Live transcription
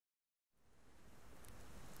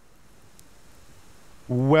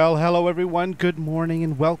Well, hello everyone. Good morning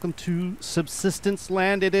and welcome to Subsistence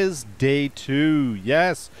Land. It is day 2.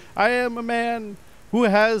 Yes, I am a man who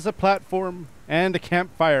has a platform and a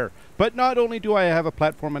campfire. But not only do I have a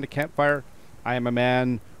platform and a campfire, I am a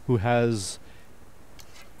man who has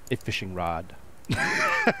a fishing rod.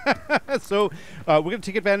 So we're going to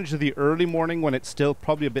take advantage of the early morning when it's still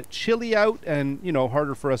probably a bit chilly out and, you know,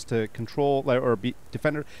 harder for us to control or be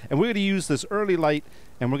defender. And we're going to use this early light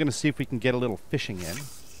and we're going to see if we can get a little fishing in.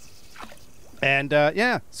 And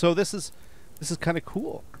yeah, so this is kind of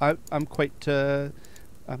cool. I'm quite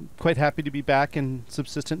happy to be back in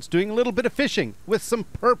Subsistence doing a little bit of fishing with some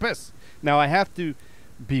purpose. Now I have to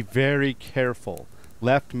be very careful.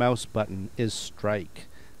 Left mouse button is strike.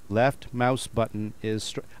 Left mouse button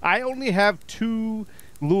is I only have 2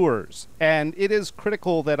 lures, and it is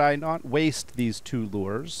critical that I not waste these 2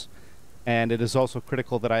 lures, and it is also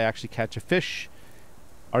critical that I actually catch a fish.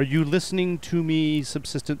 Are you listening to me,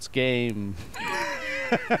 Subsistence game?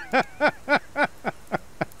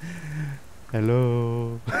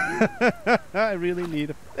 Hello. I really need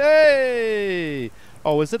a... Hey!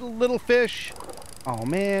 Oh, is it a little fish? Oh,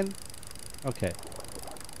 man. Okay.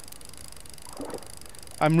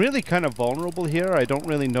 I'm really kind of vulnerable here. I don't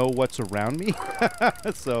really know what's around me.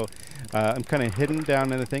 So I'm kind of hidden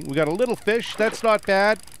down in the thing. We got a little fish. That's not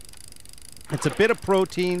bad. It's a bit of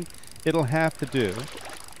protein. It'll have to do.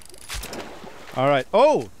 All right.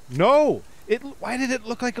 Oh, no. Why did it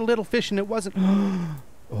look like a little fish and it wasn't?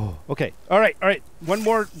 Oh, okay. All right. All right. One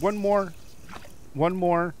more.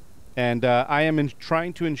 And I am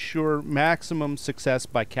trying to ensure maximum success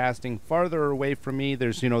by casting farther away from me.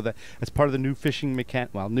 There's, you know, that's part of the new fishing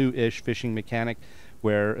mechanic, well, new-ish fishing mechanic,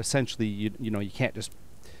 where essentially you can't just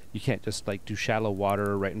like do shallow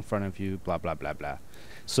water right in front of you, blah blah blah blah.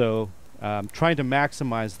 So trying to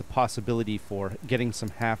maximize the possibility for getting some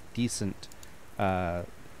half decent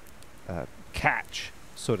catch,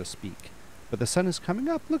 so to speak. But the sun is coming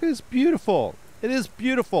up. Look, it's beautiful. It is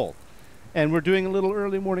beautiful. And we're doing a little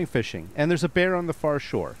early morning fishing. And there's a bear on the far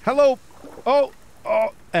shore. Hello! Oh!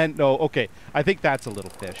 And no, okay. I think that's a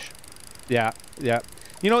little fish. Yeah.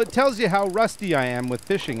 You know, it tells you how rusty I am with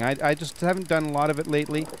fishing. I just haven't done a lot of it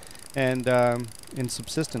lately. And in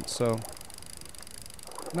Subsistence, so...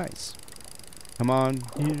 Nice. Come on,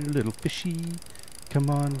 here, little fishy. Come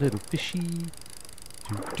on, little fishy.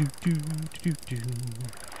 Do.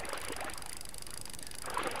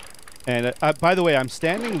 And by the way, I'm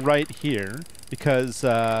standing right here because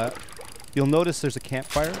you'll notice there's a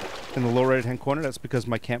campfire in the lower right-hand corner. That's because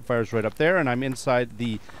my campfire is right up there, and I'm inside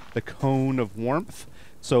the cone of warmth.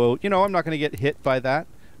 So, you know, I'm not going to get hit by that.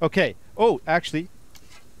 Okay. Oh, actually,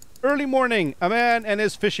 early morning, a man and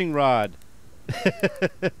his fishing rod.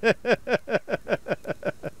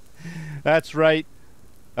 That's right.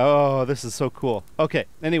 Oh, this is so cool. Okay,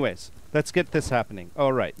 anyways. Let's get this happening.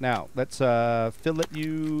 All right, now let's fillet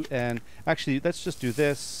you, and actually let's just do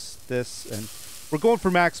this, and we're going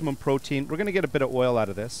for maximum protein. We're gonna get a bit of oil out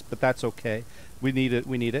of this, but that's okay. We need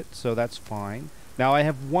it, so that's fine. Now I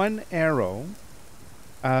have 1 arrow.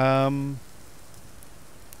 I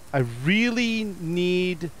really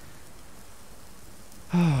need.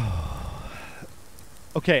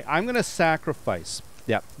 Okay, I'm gonna sacrifice.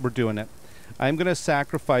 Yeah, we're doing it. I'm going to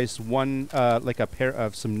sacrifice like a pair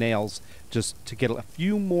of some nails just to get a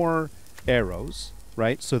few more arrows,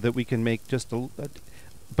 right? So that we can make just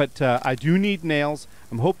but I do need nails.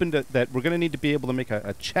 I'm hoping that we're going to need to be able to make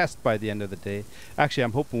a chest by the end of the day. Actually,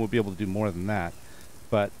 I'm hoping we'll be able to do more than that.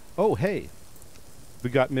 But, oh, hey.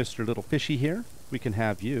 We got Mr. Little Fishy here. We can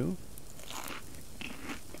have you.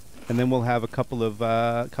 And then we'll have a couple of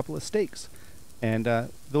steaks. And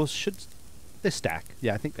those they stack.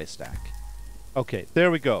 Yeah, I think they stack. Okay, there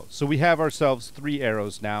we go. So we have ourselves 3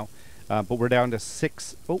 arrows now, but we're down to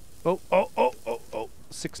 6.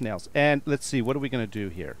 6 nails. And let's see, what are we going to do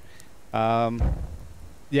here?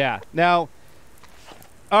 Yeah, now,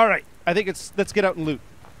 all right. I think let's get out and loot,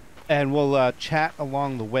 and we'll chat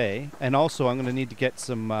along the way. And also, I'm going to need to get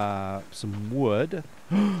some wood.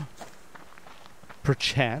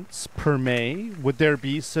 Perchance, would there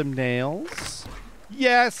be some nails?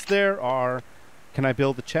 Yes, there are. Can I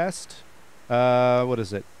build a chest? What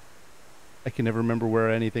is it? I can never remember where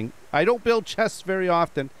anything... I don't build chests very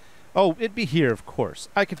often. Oh, it'd be here, of course.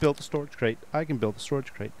 I could build a storage crate. I can build a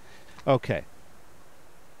storage crate. Okay.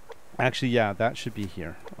 Actually, yeah, that should be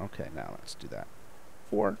here. Okay, now let's do that.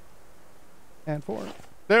 4. And 4.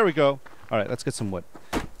 There we go. All right, let's get some wood.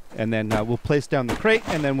 And then we'll place down the crate,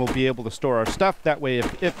 and then we'll be able to store our stuff. That way,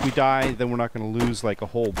 if we die, then we're not going to lose, like, a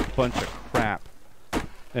whole bunch of crap.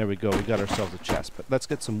 There we go. We got ourselves a chest, but let's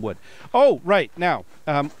get some wood. Oh, right. Now,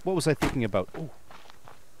 what was I thinking about? Oh,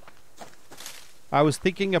 I was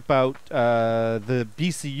thinking about the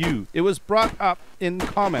BCU. It was brought up in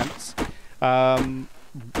comments, and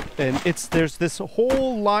there's this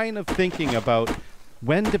whole line of thinking about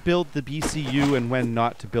when to build the BCU and when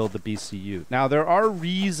not to build the BCU. Now, there are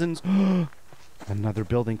reasons. Another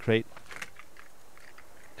building crate.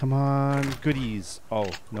 Come on, goodies. Oh,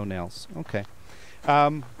 no nails. Okay.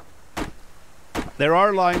 There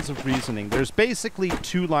are lines of reasoning. There's basically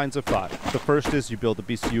two lines of thought. The first is you build a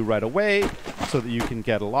BCU right away so that you can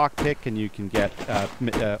get a lockpick and you can get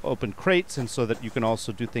open crates, and so that you can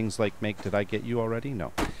also do things like make... Did I get you already?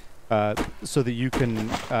 No. So that you can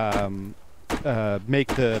make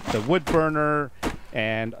the wood burner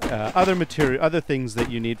and other things that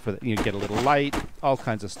you need for you get a little light, all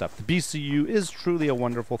kinds of stuff. The BCU is truly a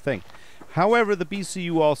wonderful thing. However, the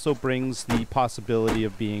BCU also brings the possibility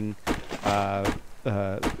of being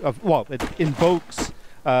it invokes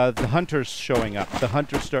the hunters showing up. The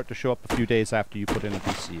hunters start to show up a few days after you put in a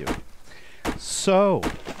BCU. So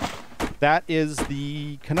that is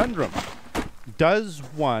the conundrum. Does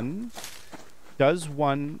one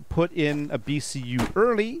put in a BCU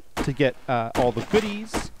early to get all the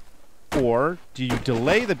goodies, or do you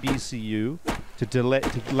delay the BCU to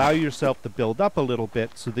allow yourself to build up a little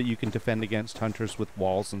bit so that you can defend against hunters with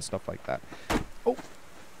walls and stuff like that? Oh,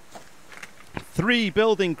 3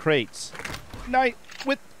 building crates.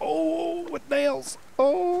 With nails.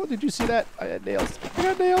 Oh, did you see that? I had nails. I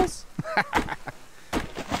got nails.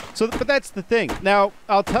 But that's the thing. Now,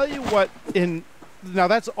 I'll tell you what now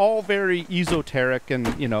that's all very esoteric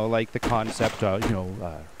and, like the concept of,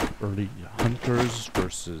 early hunters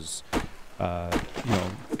versus,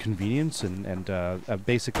 convenience and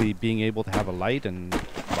basically being able to have a light and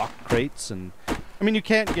lock crates. And I mean, you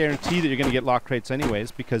can't guarantee that you're going to get lock crates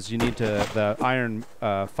anyways, because you need the iron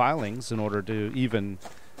filings in order to even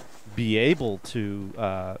be able to,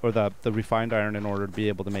 or the refined iron in order to be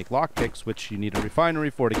able to make lock picks, which you need a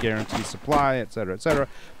refinery for to guarantee supply, etc., etc.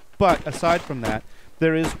 But aside from that,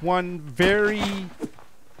 there is one very,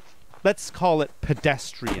 let's call it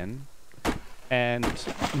pedestrian and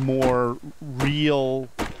more real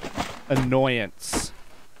annoyance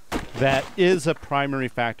that is a primary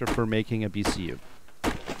factor for making a BCU.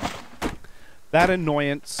 That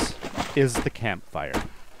annoyance is the campfire.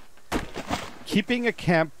 Keeping a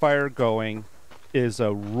campfire going is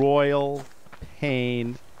a royal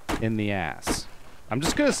pain in the ass. I'm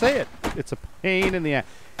just going to say it. It's a pain in the ass.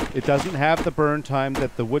 It doesn't have the burn time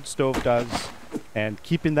that the wood stove does, and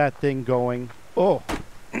keeping that thing going, oh,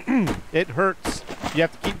 it hurts. You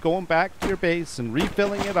have to keep going back to your base and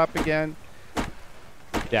refilling it up again.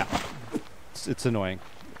 Yeah, it's annoying.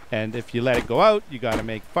 And if you let it go out, you got to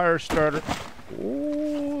make fire starter.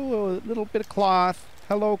 Oh, a little bit of cloth.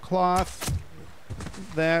 Hello, cloth.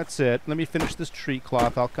 That's it. Let me finish this tree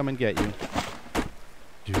cloth. I'll come and get you.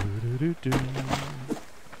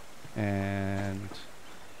 And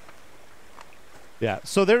yeah,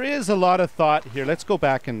 so there is a lot of thought here. Let's go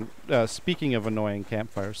back and, speaking of annoying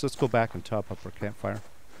campfires, let's go back and top up our campfire.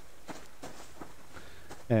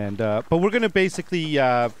 And, but we're going to basically,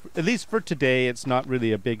 at least for today, it's not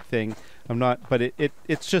really a big thing. But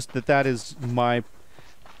it's just that is my,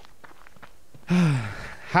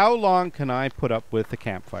 how long can I put up with the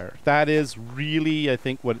campfire? That is really, I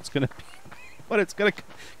think, what it's going to be, what it's going to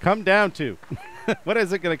come down to. What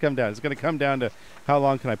is it going to come down? It's going to come down to how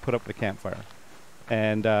long can I put up with the campfire?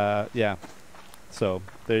 And, yeah, so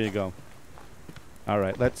there you go. All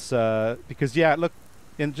right, let's, because, yeah, look,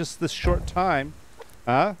 in just this short time,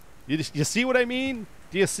 you see what I mean?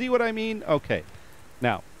 Do you see what I mean? Okay.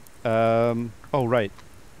 Now, oh, right.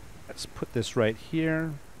 Let's put this right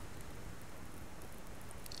here.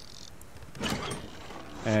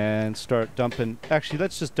 And start dumping. Actually,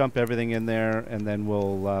 let's just dump everything in there, and then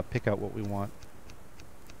we'll pick out what we want.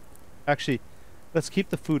 Actually, let's keep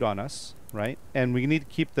the food on us, right? And we need to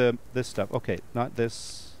keep this stuff. Okay, not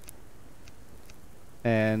this.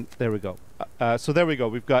 And there we go. So there we go.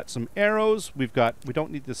 We've got some arrows. We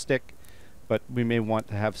don't need the stick, but we may want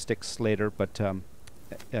to have sticks later. But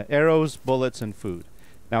arrows, bullets, and food.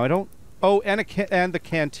 Now I don't. Oh, and the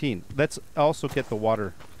canteen. Let's also get the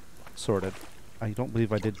water sorted. I don't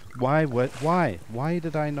believe I did. Why? What? Why? Why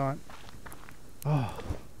did I not? Oh,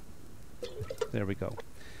 there we go.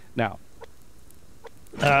 Now,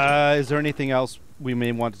 is there anything else we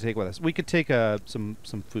may want to take with us? We could take some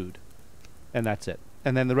food, and that's it.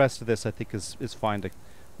 And then the rest of this, I think, is fine to,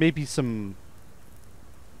 maybe some.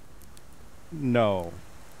 No.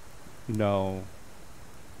 You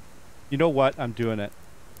know what? I'm doing it.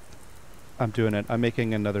 I'm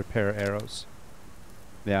making another pair of arrows.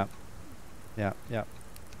 Yeah.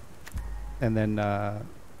 And then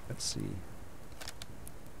let's see.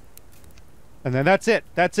 And then that's it.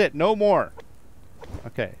 That's it. No more.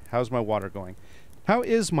 Okay, how's my water going? How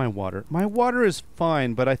is my water? My water is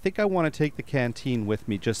fine, but I think I want to take the canteen with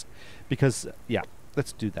me just because, yeah,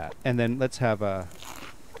 let's do that. And then let's have a...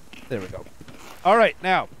 There we go. All right,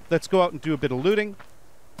 now, let's go out and do a bit of looting.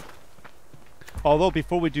 Although,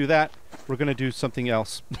 before we do that, we're going to do something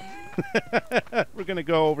else. We're going to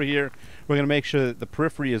go over here. We're going to make sure that the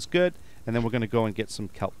periphery is good, and then we're going to go and get some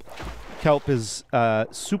kelp. Kelp is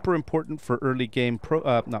super important for early game,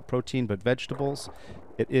 not protein, but vegetables.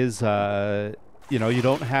 It is, you know, you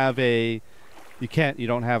don't have a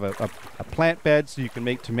plant bed, so you can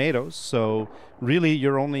make tomatoes. So really,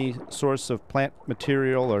 your only source of plant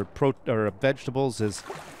material or vegetables is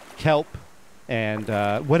kelp. And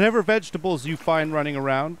whatever vegetables you find running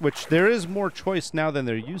around, which there is more choice now than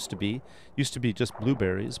there used to be. Used to be just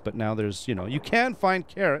blueberries, but now there's, you know, you can find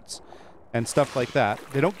carrots and stuff like that.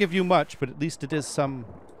 They don't give you much, but at least it is some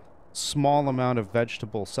small amount of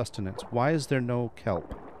vegetable sustenance. Why is there no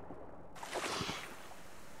kelp?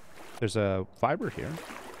 There's a fiber here.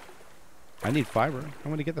 I need fiber. I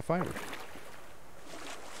want to get the fiber.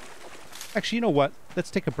 Actually, you know what? Let's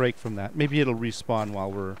take a break from that. Maybe it'll respawn while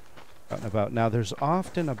we're out and about. Now, there's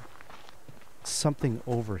often something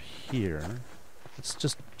over here. Let's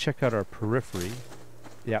just check out our periphery.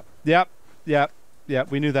 Yep.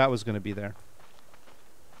 We knew that was going to be there.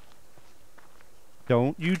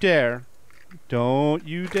 Don't you dare. Don't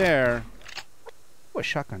you dare. Oh, a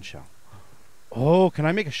shotgun shell. Oh, can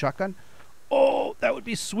I make a shotgun? Oh, that would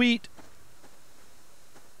be sweet.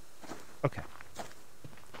 Okay.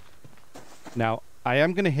 Now, I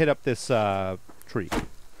am going to hit up this tree.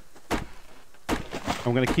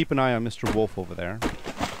 I'm going to keep an eye on Mr. Wolf over there.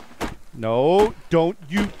 No, don't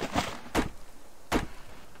you...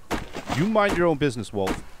 You mind your own business,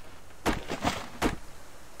 Wolf.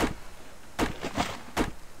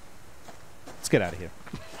 Let's get out of here.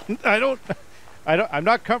 I'm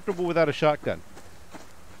not comfortable without a shotgun.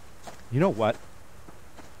 You know what?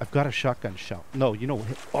 I've got a shotgun shell. No, you know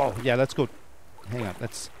what? Oh, yeah, let's go. Hang on.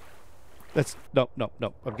 No.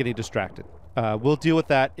 I'm getting distracted. We'll deal with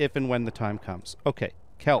that if and when the time comes. Okay,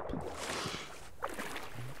 kelp.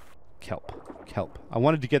 Kelp. I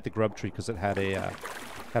wanted to get the grub tree because it had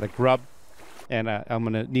a grub, and I'm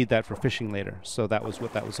gonna need that for fishing later. So that was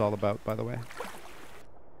what that was all about, by the way.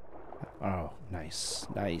 Oh, nice.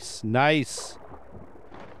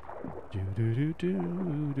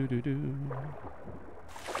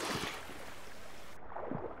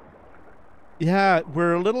 Yeah,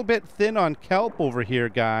 we're a little bit thin on kelp over here,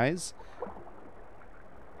 guys.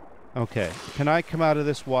 Okay, can I come out of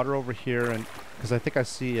this water over here? And because I think I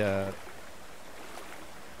see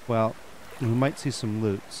well, we might see some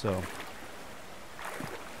loot, so...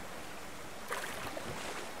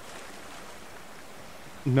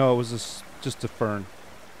 No, it was just a fern.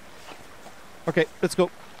 Okay, let's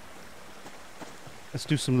go. Let's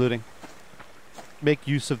do some looting. Make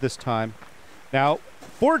use of this time. Now,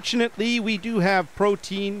 fortunately, we do have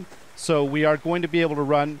protein, so we are going to be able to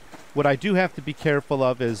run. What I do have to be careful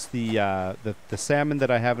of is the salmon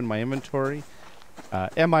that I have in my inventory.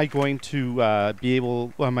 Am I going to be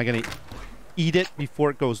able... Am I going to eat it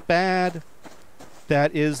before it goes bad?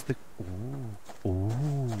 That is the... Ooh.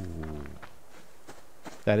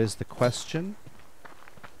 That is the question.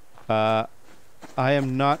 I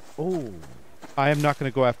am not... Oh. I am not going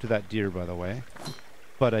to go after that deer, by the way.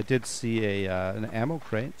 But I did see an ammo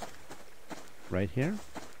crate. Right here.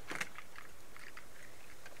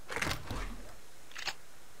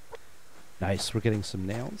 Nice, we're getting some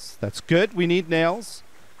nails. That's good. We need nails.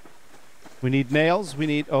 We need nails. We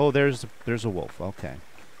need... Oh, there's a wolf. Okay.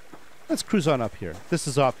 Let's cruise on up here. This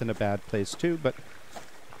is often a bad place, too, but...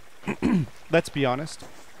 Let's be honest.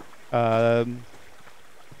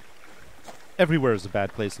 Everywhere is a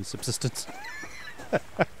bad place in subsistence.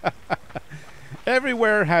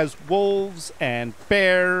 Everywhere has wolves and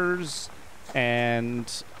bears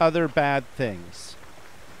and other bad things.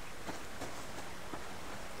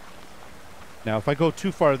 Now, if I go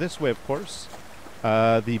too far this way, of course,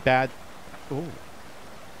 the bad... Oh.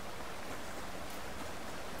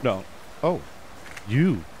 No. Oh.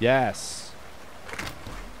 You. Yes.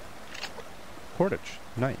 Cordage.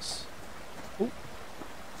 Nice. Oh.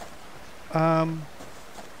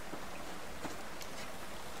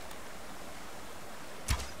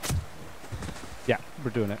 Yeah,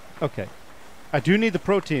 we're doing it. Okay. I do need the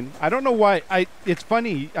protein. I don't know why. It's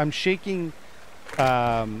funny. I'm shaking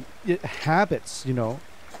habits, you know.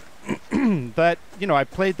 But, you know, I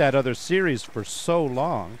played that other series for so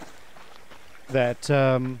long that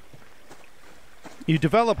you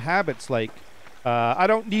develop habits like, I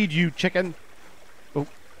don't need you, chicken. Oh,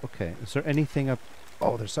 Okay, is there anything up?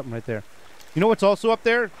 Oh, there's something right there. You know what's also up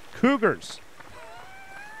there? Cougars.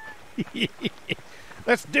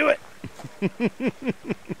 Let's do it.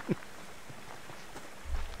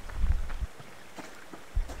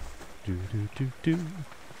 Do, do, do, do.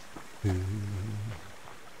 Do.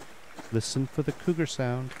 Listen for the cougar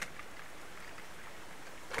sound.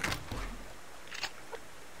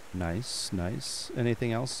 Nice, nice.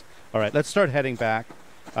 Anything else? All right, let's start heading back.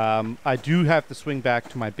 I do have to swing back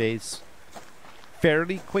to my base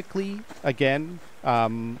fairly quickly again.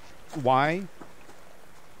 Why?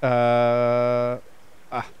 No,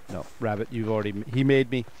 rabbit, you've already... He made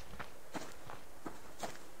me.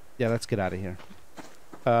 Yeah, let's get out of here.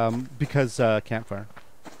 Because campfire.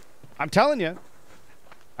 I'm telling you.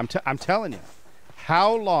 I'm telling you.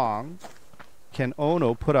 How long can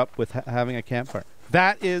Ohno put up with having a campfire?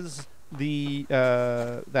 That is the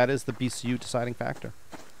BCU deciding factor.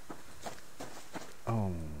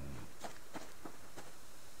 Oh.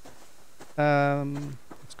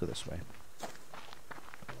 Let's go this way.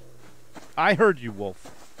 I heard you, wolf.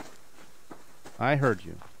 I heard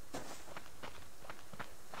you.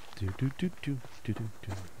 Do do do do do do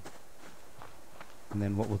do. And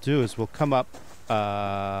then what we'll do is we'll come up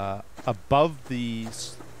above the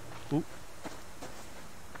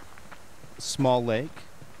small lake,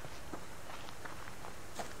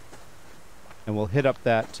 and we'll hit up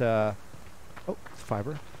that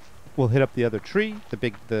fiber. We'll hit up the other tree, the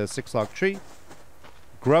 6-log tree,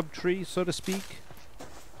 grub tree, so to speak.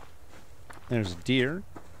 There's a deer.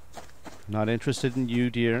 Not interested in you,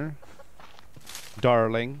 deer.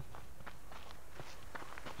 Darling.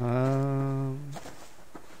 Oh.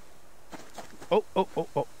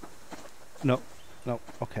 No.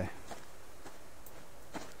 Okay.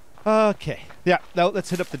 Okay. Yeah. Now let's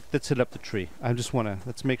hit up the tree. I just want to.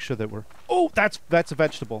 Let's make sure that we're. Oh, that's a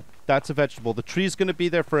vegetable. That's a vegetable. The tree's going to be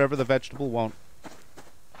there forever. The vegetable won't.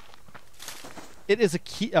 It is a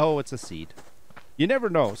key. Oh, it's a seed. You never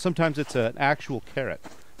know. Sometimes it's an actual carrot,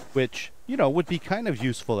 which would be kind of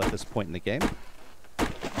useful at this point in the game.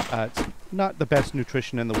 It's not the best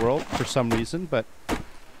nutrition in the world for some reason, but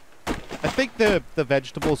I think the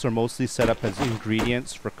vegetables are mostly set up as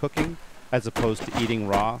ingredients for cooking as opposed to eating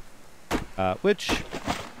raw, which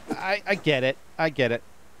I get it. I get it.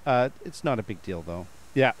 It's not a big deal, though.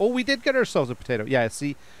 Yeah. Oh, we did get ourselves a potato. Yeah,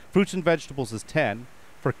 see, fruits and vegetables is 10.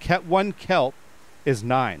 For one kelp is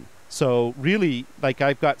 9. So really, like,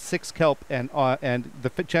 I've got 6 kelp, and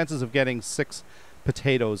the chances of getting 6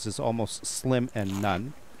 potatoes is almost slim and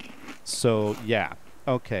none. So yeah.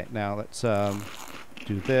 Okay, now let's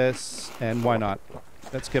do this, and why not?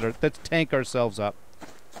 Let's tank ourselves up,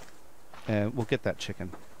 and we'll get that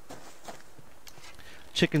chicken.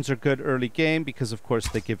 Chickens are good early game because, of course,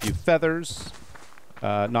 they give you feathers,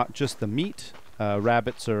 not just the meat.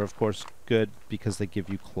 Rabbits are, of course, good because they give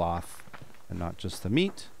you cloth and not just the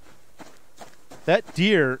meat. That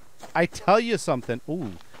deer, I tell you something.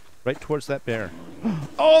 Ooh, right towards that bear.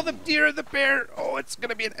 Oh, the deer and the bear. Oh, it's going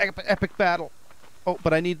to be an epic battle. Oh,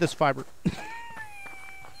 but I need this fiber.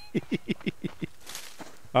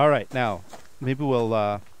 All right, now, maybe we'll...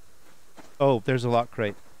 oh, there's a lock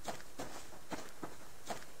crate.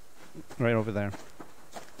 Right over there.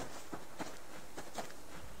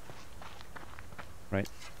 Right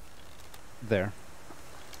there.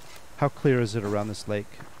 How clear is it around this lake?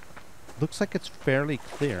 Looks like it's fairly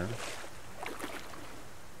clear.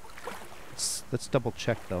 Let's double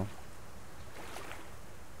check though.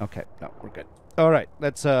 Okay, no, we're good. All right,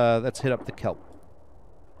 let's hit up the kelp.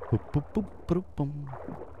 Boop, boop, boop, boop, boom.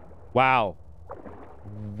 Wow.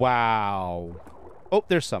 Wow. Oh,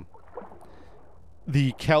 there's some.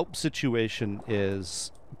 The kelp situation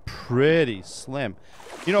is pretty slim.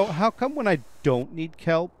 You know, how come when I don't need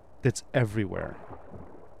kelp, it's everywhere?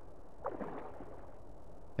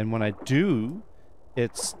 And when I do,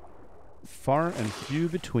 it's far and few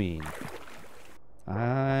between.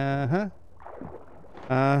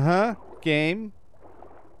 Game.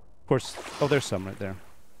 Of course. Oh, there's some right there.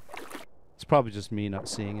 It's probably just me not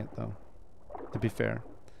seeing it, though, to be fair.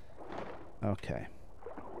 Okay.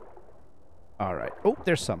 All right. Oh,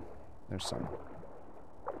 there's some. There's some.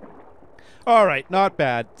 All right. Not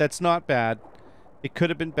bad. That's not bad. It could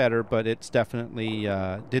have been better, but it's definitely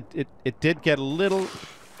it did get a little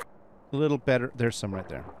better. There's some right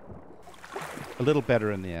there. A little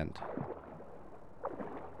better in the end.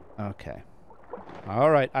 Okay.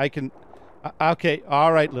 All right. I can. Okay.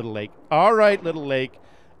 All right, little lake. All right, little lake.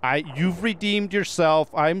 You've redeemed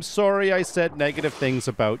yourself. I'm sorry I said negative things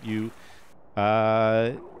about you.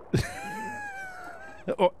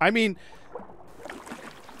 Oh, I mean,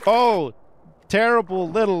 oh, terrible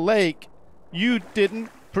little lake. You didn't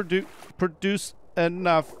produce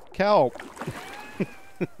enough kelp.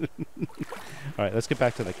 All right, let's get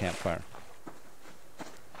back to the campfire.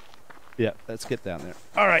 Yeah, let's get down there.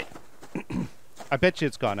 All right. I bet you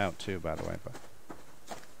it's gone out too, by the way. But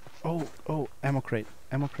oh, ammo crate,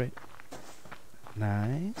 ammo crate.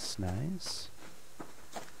 Nice, nice,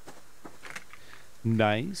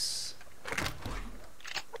 nice.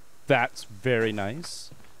 That's very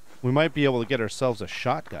nice. We might be able to get ourselves a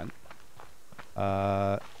shotgun.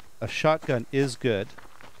 A shotgun is good.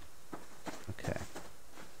 Okay.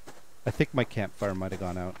 I think my campfire might have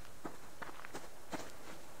gone out.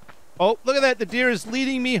 Oh, look at that! The deer is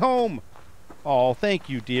leading me home. Oh, thank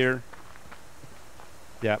you, deer.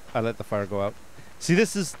 Yeah, I let the fire go out. See,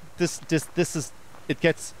 this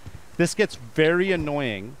gets very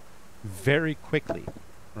annoying very quickly,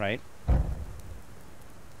 right?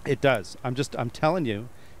 It does. I'm telling you,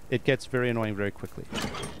 it gets very annoying very quickly.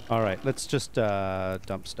 All right, let's just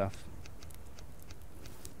dump stuff.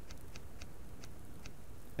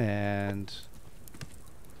 And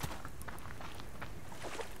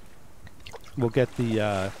we'll get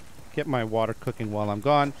the get my water cooking while I'm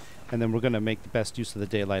gone, and then we're going to make the best use of the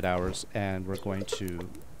daylight hours, and we're going to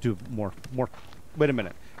do more. Wait a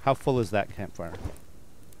minute. How full is that campfire?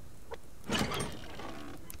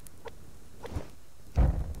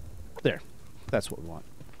 There. That's what we want.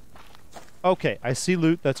 Okay, I see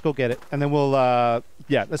loot. Let's go get it. And then we'll,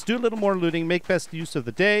 yeah, let's do a little more looting, make best use of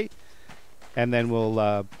the day, and then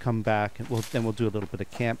we'll come back, and we'll do a little bit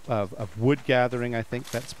of wood gathering. I think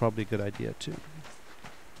that's probably a good idea, too.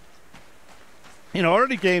 You know,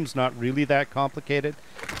 early game's not really that complicated.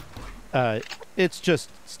 It's just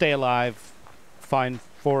stay alive, find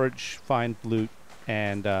forage, find loot,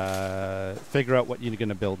 and figure out what you're going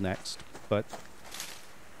to build next.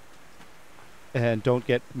 And don't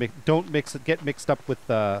get mixed up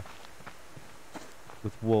with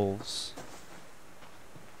wolves.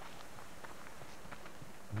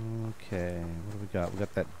 Okay, what do we got? We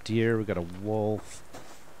got that deer. We got a wolf.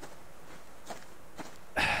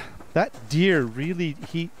 That deer really,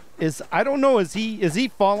 I don't know, is he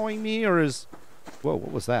following me, or is, whoa,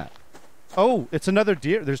 what was that? Oh, it's another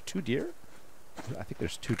deer. There's two deer? I think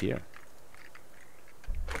there's two deer.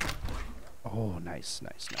 Oh, nice,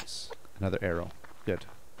 nice, nice. Another arrow. Good.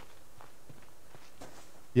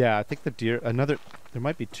 Yeah, I think the deer, there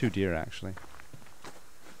might be two deer, actually.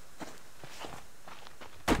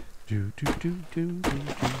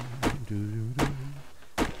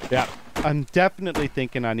 Yeah, I'm definitely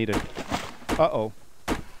thinking I need a... Uh-oh.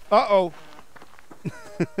 Uh-oh!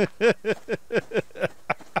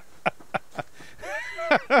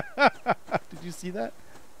 Did you see that?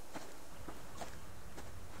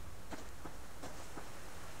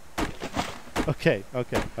 Okay,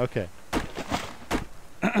 okay, okay.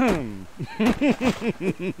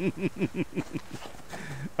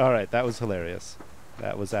 All right, that was hilarious.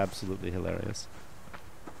 That was absolutely hilarious.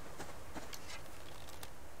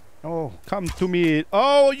 Oh, come to me.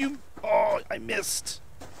 Oh, I missed.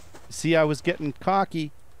 See, I was getting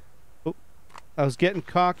cocky. Oh, I was getting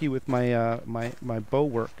cocky with my my bow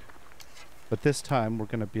work. But this time we're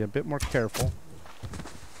going to be a bit more careful.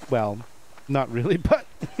 Well, not really, but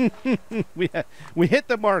we hit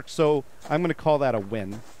the mark, so I'm going to call that a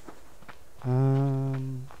win.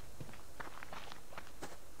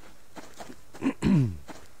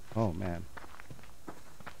 Oh, man.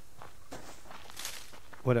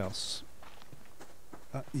 What else?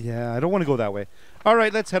 Yeah, I don't want to go that way. All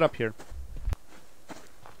right, let's head up here.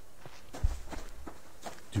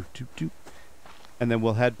 And then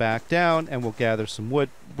we'll head back down, and we'll gather some wood.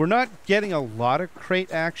 We're not getting a lot of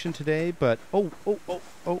crate action today, but... Oh.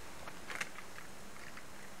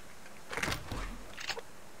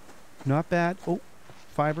 Not bad. Oh,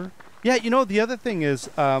 fiber. Yeah, you know, the other thing is,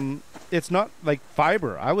 it's not like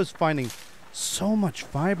fiber. I was finding so much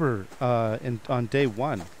fiber on day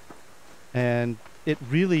one. And it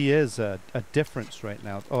really is a difference right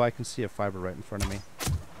now. Oh, I can see a fiber right in front of me.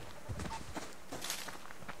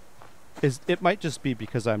 It might just be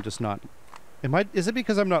because I'm just not... Is it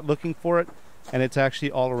because I'm not looking for it, and it's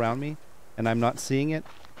actually all around me, and I'm not seeing it?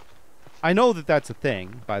 I know that that's a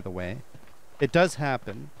thing, by the way. It does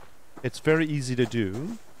happen. It's very easy to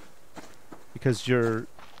do. Because you're...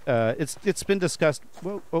 it's been discussed...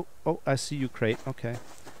 Whoa, oh, I see you, crate. Okay.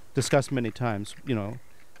 Discussed many times, you know.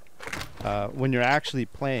 When you're actually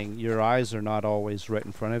playing, your eyes are not always right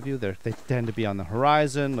in front of you. They tend to be on the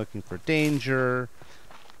horizon, looking for danger...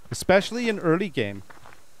 Especially in early game.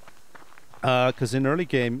 Because in early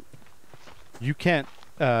game, you can't...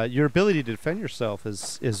 your ability to defend yourself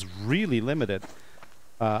is really limited.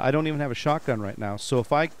 I don't even have a shotgun right now. So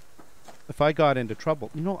if I if I got into trouble,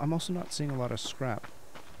 you know, I'm also not seeing a lot of scrap.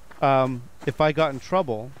 If I got in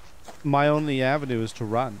trouble, my only avenue is to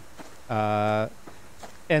run. And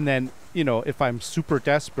then, you know, if I'm super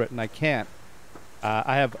desperate and I can't,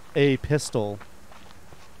 I have a pistol's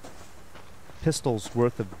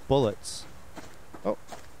worth of bullets. Oh.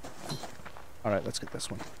 All right, let's get this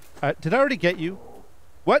one. Did I already get you?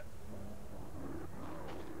 What?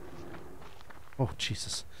 Oh,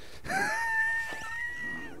 Jesus.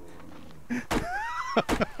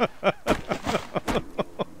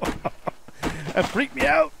 That freaked me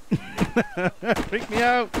out. Freaked me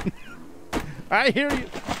out. I hear you.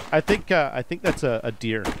 I think that's a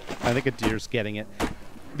deer. I think a deer's getting it.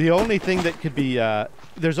 The only thing that could be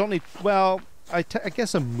there's only, well, I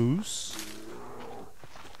guess a moose.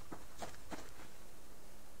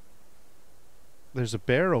 There's a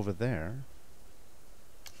bear over there.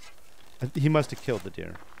 He must have killed the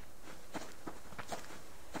deer.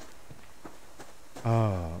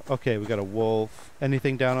 Oh, okay, we got a wolf.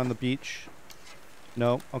 Anything down on the beach?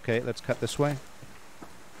 No? Okay, let's cut this way.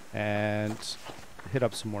 And hit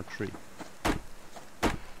up some more tree.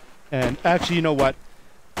 And actually, you know what?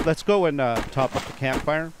 Let's go and top up the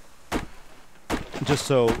campfire. Just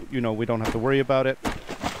so, you know, we don't have to worry about it.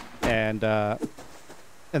 And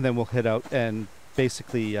then we'll head out and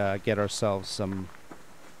basically get ourselves some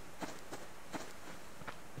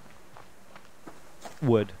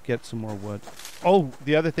wood. Get some more wood. Oh,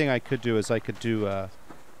 the other thing I could do is I could do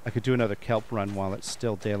another kelp run while it's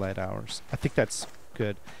still daylight hours. I think that's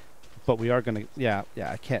good. But we are gonna, yeah,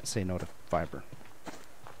 I can't say no to fiber.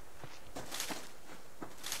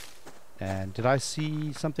 And did I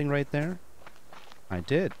see something right there? I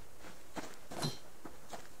did.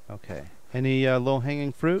 Okay. Any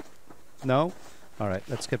low-hanging fruit? No? Alright,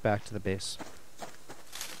 let's get back to the base.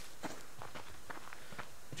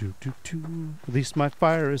 At least my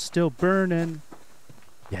fire is still burning.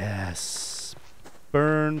 Yes.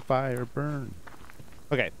 Burn, fire, burn.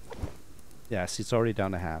 Okay. Yeah, see, it's already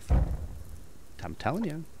down to half. I'm telling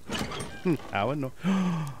you. I wouldn't know.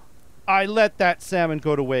 I let that salmon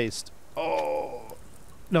go to waste. Oh.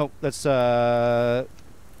 No, that's,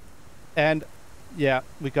 and, yeah,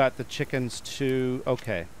 we got the chickens too.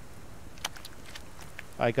 Okay.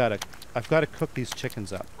 I've got to cook these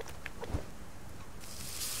chickens up.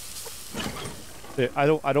 I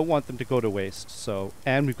don't want them to go to waste. So,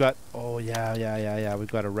 and we've got, oh yeah,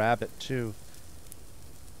 we've got a rabbit too.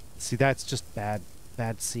 See, that's just bad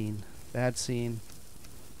scene. Bad scene.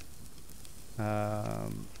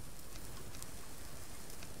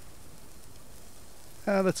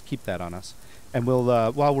 Let's keep that on us. And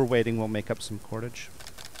we'll, while we're waiting, we'll make up some cordage.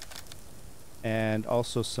 And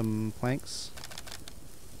also some planks.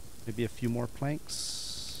 Maybe a few more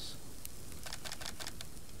planks.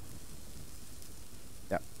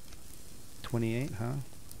 Yeah. 28, huh?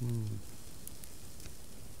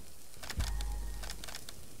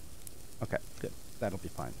 Okay, good. That'll be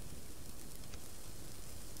fine.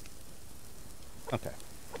 Okay.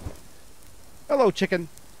 Hello, chicken.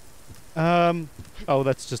 Oh,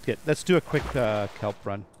 let's do a quick kelp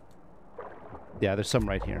run. Yeah, there's some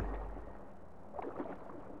right here.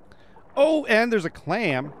 Oh, and there's a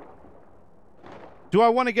clam. Do I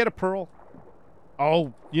want to get a pearl?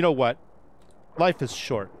 Oh, you know what? Life is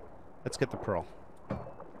short. Let's get the pearl.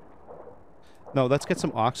 No, let's get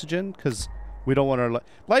some oxygen, because we don't want our...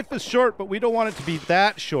 Life is short, but we don't want it to be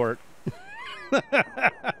that short.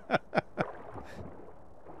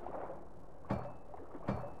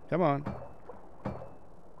 Come on.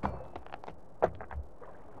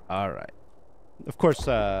 All right. Of course,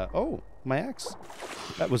 oh, my axe.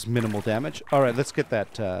 That was minimal damage. All right, let's get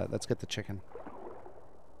that, let's get the chicken.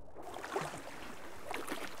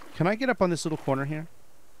 Can I get up on this little corner here?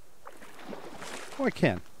 Oh, I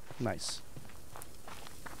can. Nice.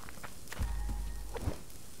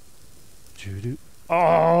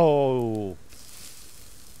 Oh!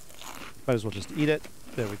 Might as well just eat it.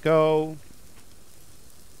 There we go.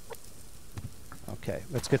 Okay,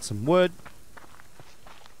 let's get some wood.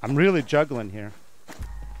 I'm really juggling here,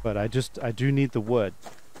 but I do need the wood.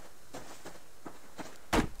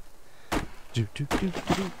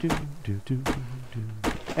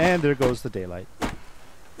 And there goes the daylight.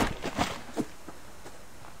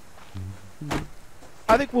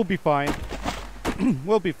 I think we'll be fine.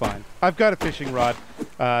 We'll be fine. I've got a fishing rod.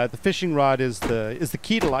 The fishing rod is the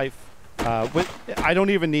key to life. I don't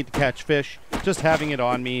even need to catch fish. Just having it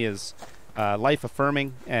on me is life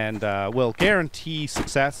affirming and will guarantee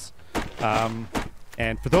success.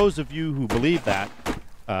 And for those of you who believe that,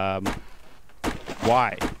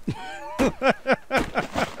 why?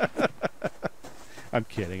 I'm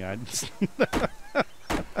kidding.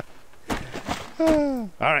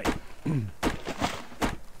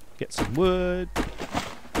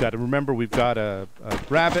 remember, we've got a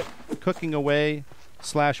rabbit cooking away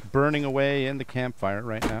 / burning away in the campfire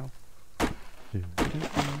right now.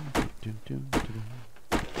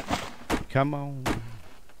 Come on.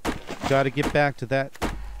 Got to get back to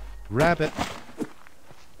that rabbit.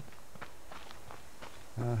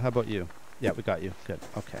 How about you? Yeah, we got you. Good.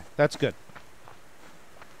 Okay. That's good.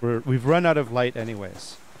 We've run out of light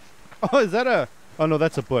anyways. Oh, is that a... Oh, no,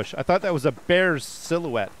 that's a bush. I thought that was a bear's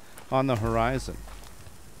silhouette on the horizon.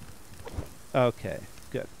 Okay,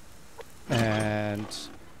 good. And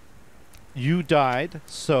you died,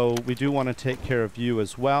 so we do want to take care of you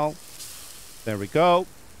as well. There we go.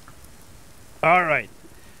 All right.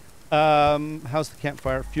 How's the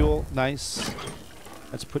campfire? Fuel, nice.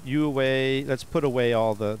 Let's put you away. Let's put away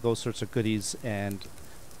all those sorts of goodies and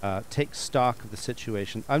take stock of the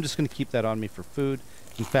situation. I'm just going to keep that on me for food.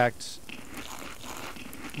 In fact,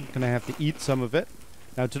 I'm going to have to eat some of it.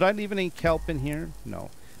 Now, did I leave any kelp in here? No.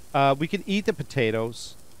 We can eat the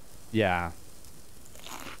potatoes. Yeah.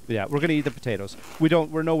 Yeah, we're going to eat the potatoes.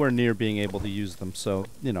 We're nowhere near being able to use them, so,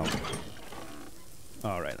 you know.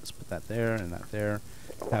 All right, let's put that there and that there.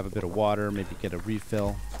 Have a bit of water, maybe get a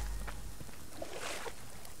refill.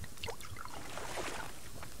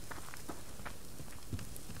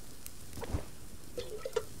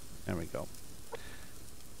 There we go.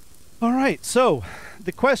 All right, so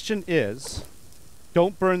the question is,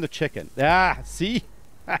 don't burn the chicken. Ah, see?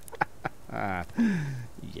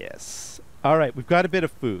 Yes. All right, we've got a bit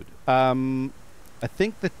of food. I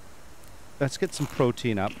think that... Let's get some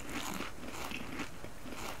protein up.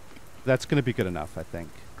 That's going to be good enough, I think.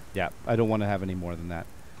 Yeah, I don't want to have any more than that.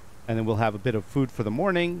 And then we'll have a bit of food for the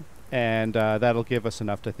morning, and that'll give us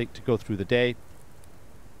enough, I think, to go through the day.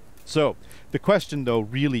 So, the question, though,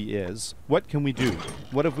 really is, what can we do?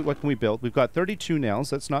 What can we build? We've got 32 nails.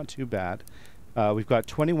 That's not too bad. We've got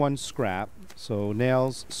 21 scrap. So,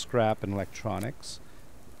 nails, scrap, and electronics.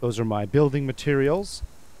 Those are my building materials.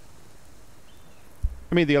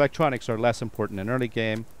 I mean, the electronics are less important in early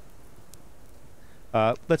game.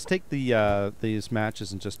 Let's take these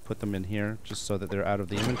matches and just put them in here, just so that they're out of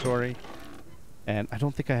the inventory. And I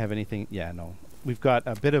don't think I have anything... Yeah, no. We've got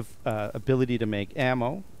a bit of ability to make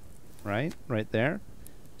ammo, right there.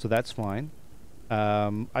 So that's fine.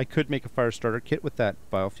 I could make a fire starter kit with that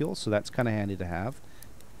biofuel, so that's kind of handy to have.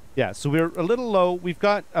 Yeah, so we're a little low. We've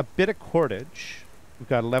got a bit of cordage. We've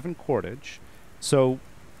got 11 cordage. So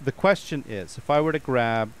the question is, if I were to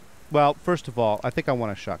grab... Well, first of all, I think I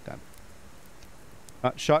want a shotgun.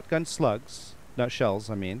 Shotgun slugs, not shells,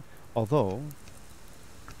 I mean. Although,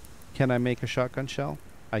 can I make a shotgun shell?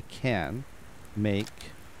 I can make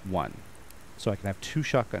one. So I can have 2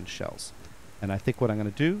 shotgun shells. And I think what I'm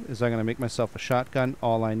going to do is I'm going to make myself a shotgun.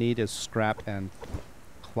 All I need is scrap and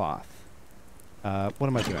cloth. What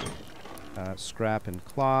am I doing? Scrap and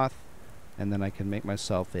cloth. And then I can make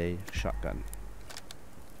myself a shotgun.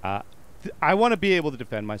 I want to be able to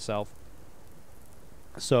defend myself.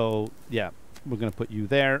 So, yeah. We're going to put you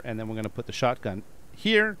there, and then we're going to put the shotgun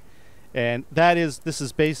here. And this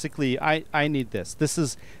is basically, I need this. This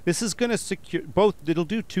is going to secure both. It'll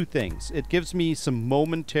do 2 things. It gives me some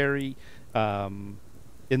momentary, in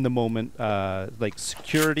the moment, like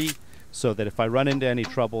security, so that if I run into any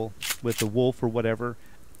trouble with the wolf or whatever,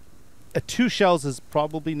 2 shells is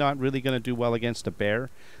probably not really going to do well against a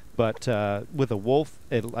bear. But with a wolf,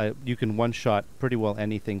 you can one-shot pretty well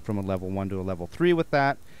anything from a level 1 to a level 3 with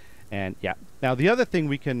that. And yeah, now the other thing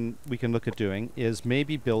we can look at doing is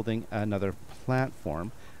maybe building another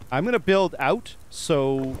platform. I'm going to build out,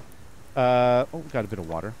 so oh, we got a bit of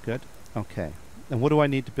water. Good. Okay. And what do I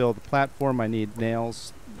need to build the platform? I need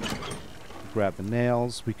nails. Grab the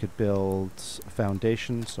nails. We could build a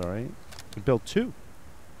foundation. Sorry, we could build 2.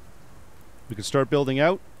 We could start building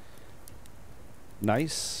out.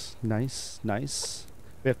 Nice, nice, nice.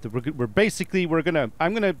 We have to. We're gonna.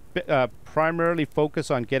 I'm gonna primarily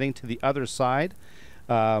focus on getting to the other side,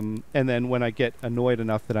 and then when I get annoyed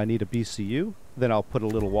enough that I need a BCU, then I'll put a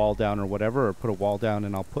little wall down or whatever, or put a wall down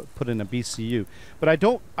and I'll put in a BCU. But I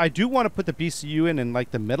do want to put the BCU in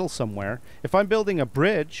like the middle somewhere. If I'm building a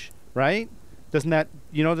bridge, right? Doesn't that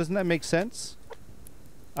make sense?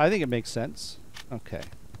 I think it makes sense. Okay.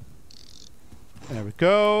 There we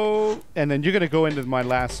go. And then you're gonna go into my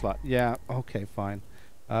last slot. Yeah. Okay. Fine.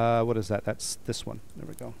 What is that? That's this one. There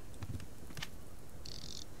we go.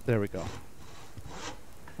 There we go.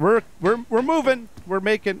 We're moving. We're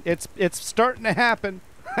making it's starting to happen.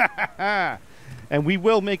 And we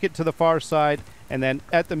will make it to the far side, and then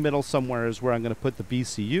at the middle somewhere is where I'm going to put the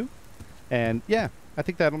BCU. And yeah, I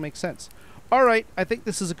think that'll make sense. All right, I think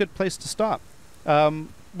this is a good place to stop.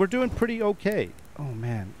 We're doing pretty okay. Oh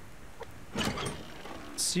man.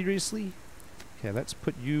 Seriously? Okay, let's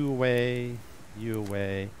put you away, you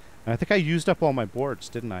away. And I think I used up all my boards,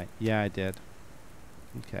 didn't I? Yeah, I did.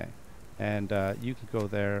 Okay. And you can go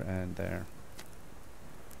there and there.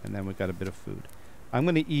 And then we got a bit of food. I'm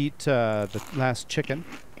going to eat the last chicken.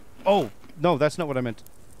 Oh, no, that's not what I meant.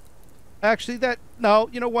 Actually, no,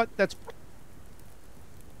 you know what? That's...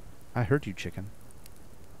 I heard you, chicken.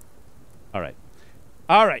 All right.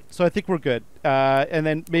 All right, so I think we're good. And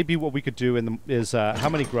then maybe what we could do is how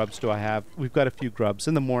many grubs do I have? We've got a few grubs.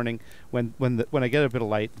 In the morning, when I get a bit of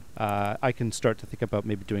light, I can start to think about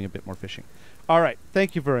maybe doing a bit more fishing. All right,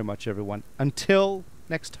 thank you very much, everyone. Until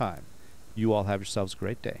next time, you all have yourselves a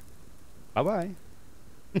great day. Bye-bye.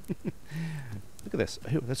 Look at this.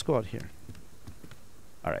 Here, let's go out here.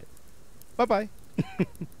 All right. Bye-bye.